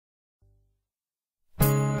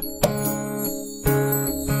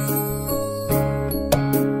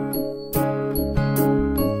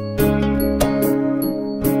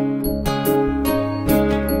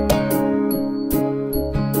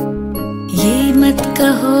मत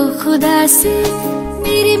कहो खुदा से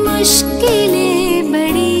मेरी मुश्किलें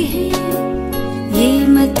बड़ी हैं। ये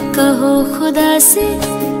मत कहो खुदा से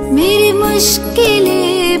मेरी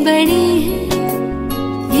मुश्किलें बड़ी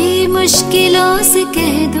हैं। ये मुश्किलों से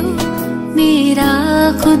कह दो मेरा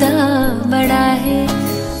खुदा बड़ा है।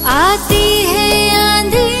 आती है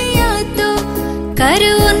आंधियाँ तो कर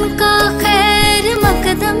उनका खैर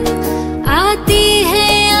मकदम। आती है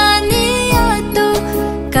आंधियाँ तो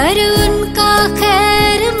कर उनका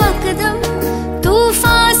खैर मकदम।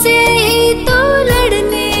 तूफान से ही तो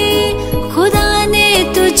लड़ने खुदा ने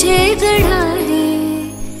तुझे गढ़ा है।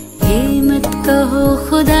 ये मत कहो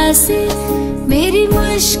खुदा से मेरी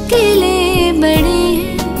मुश्किलें बड़ी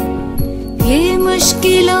हैं। ये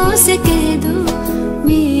मुश्किलों से कह दो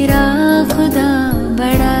मेरा खुदा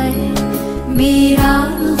बड़ा है। मेरा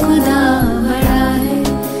खुदा बड़ा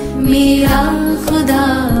है। मेरा खुदा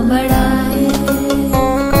बड़ा है।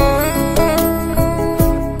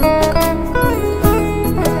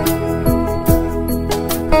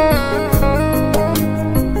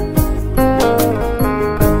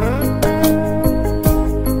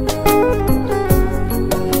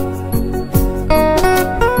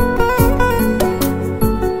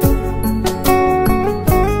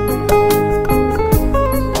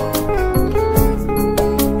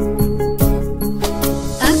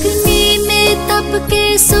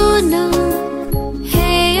 के सोना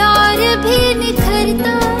है और भी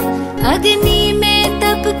निखरता। अग्नि में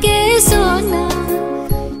तप के सोना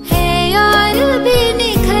है और भी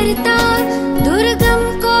निखरता। दुर्गम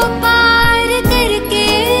को पार करके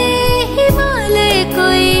हिमालय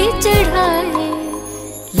कोई चढ़ाए।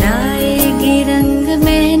 लाएगी रंग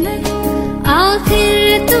मेहनत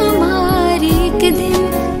आखिर तुम्हारी एक दिन।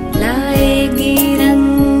 लाएगी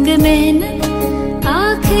रंग मेहनत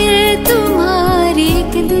आखिर तुम्हारी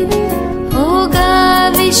एक दिन। होगा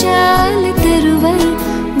विशाल तरवर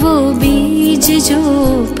वो बीज जो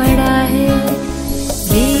पड़ा है।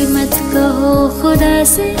 ये मत कहो खुदा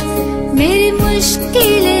से मेरी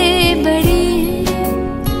मुश्किलें बड़ी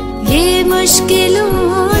हैं। ये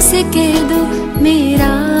मुश्किलों से कह दो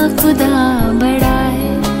मेरा खुदा बड़ा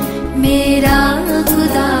है। मेरा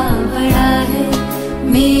खुदा बड़ा है।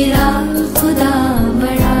 मेरा खुदा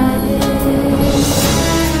बड़ा है।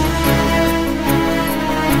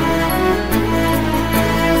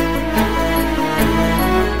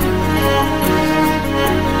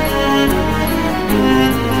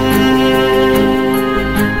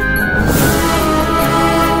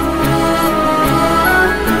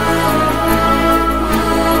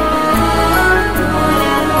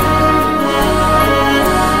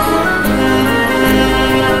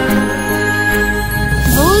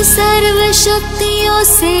 सर्वशक्तियों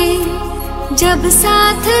से जब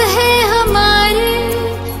साथ है हमारे।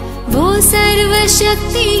 वो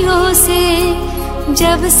सर्वशक्तियों से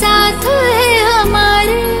जब साथ है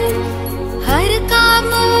हमारे। हर काम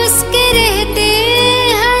उसके रहते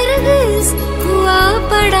हरगिज़ हुआ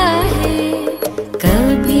पड़ा है।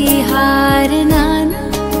 कभी हारना ना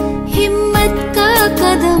हिम्मत का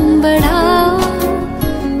कदम बढ़ाओ।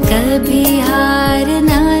 कभी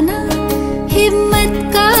हारना ना हिम्मत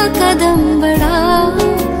का कदम बढ़ाओ।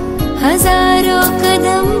 हजारों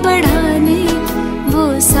कदम बढ़ाने वो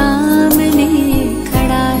सामने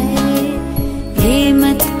खड़ा है। ये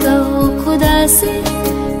मत कहो खुदा से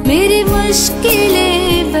मेरी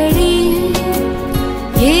मुश्किलें बड़ी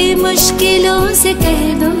हैं। ये मुश्किलों से कह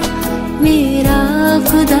दो मेरा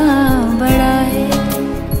खुदा बड़ा है।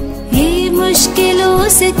 ये मुश्किलों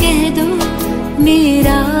से कह दो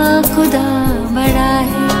मेरा खुदा बड़ा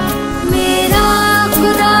है।